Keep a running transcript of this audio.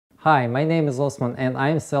Hi, my name is Osman and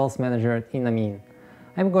I'm sales manager at Enamine.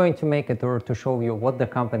 I'm going to make a tour to show you what the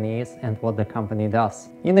company is and what the company does.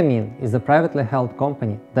 Enamine is a privately held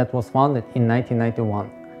company that was founded in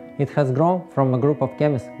 1991. It has grown from a group of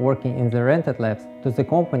chemists working in the rented labs to the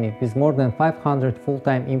company with more than 500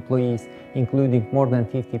 full-time employees, including more than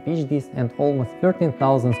 50 PhDs and almost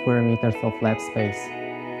 13,000 square meters of lab space.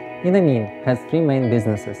 Enamine has three main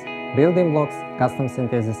businesses: building blocks, custom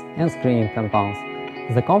synthesis, and screening compounds.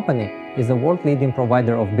 The company is a world-leading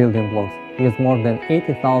provider of building blocks with more than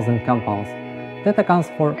 80,000 compounds. That accounts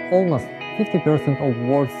for almost 50% of the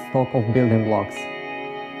world's stock of building blocks.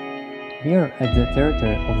 We are at the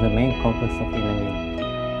territory of the main complex of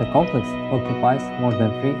Enamine. The complex occupies more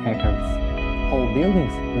than 3 acres. All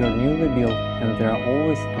buildings were newly built and there are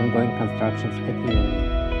always ongoing constructions at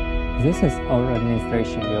Enamine. This is our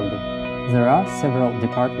administration building. There are several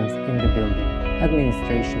departments in the building: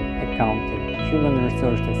 administration, accounting, human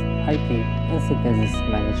resources, IT, and synthesis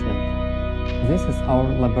management. This is our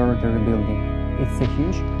laboratory building. It's a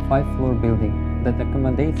huge 5-floor building that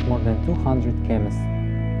accommodates more than 200 chemists.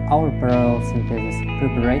 Our parallel synthesis,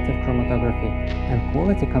 preparative chromatography, and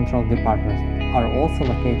quality control departments are also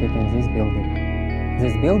located in this building.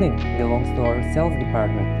 This building belongs to our sales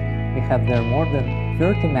department. We have there more than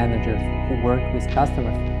 30 managers who work with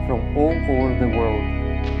customers from all over the world.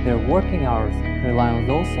 Their working hours rely on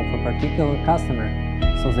those of a particular customer,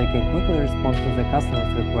 so they can quickly respond to the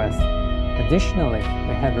customer's request. Additionally,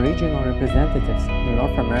 we have regional representatives in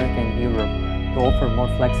North America and Europe to offer more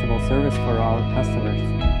flexible service for our customers.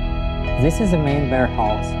 This is the main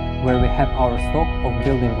warehouse, where we have our stock of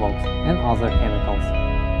building blocks and other chemicals.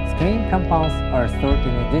 Screening compounds are stored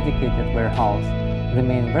in a dedicated warehouse. The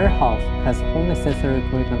main warehouse has all necessary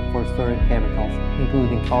equipment for storing chemicals,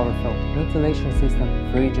 including powerful ventilation system,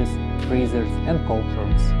 fridges, freezers, and cold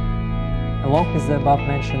rooms. Along with the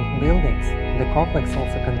above-mentioned buildings, the complex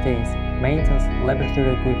also contains maintenance,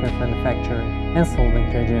 laboratory equipment manufacturing, and solvent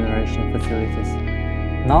regeneration facilities.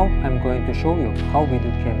 Now I'm going to show you how we do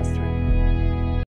chemistry.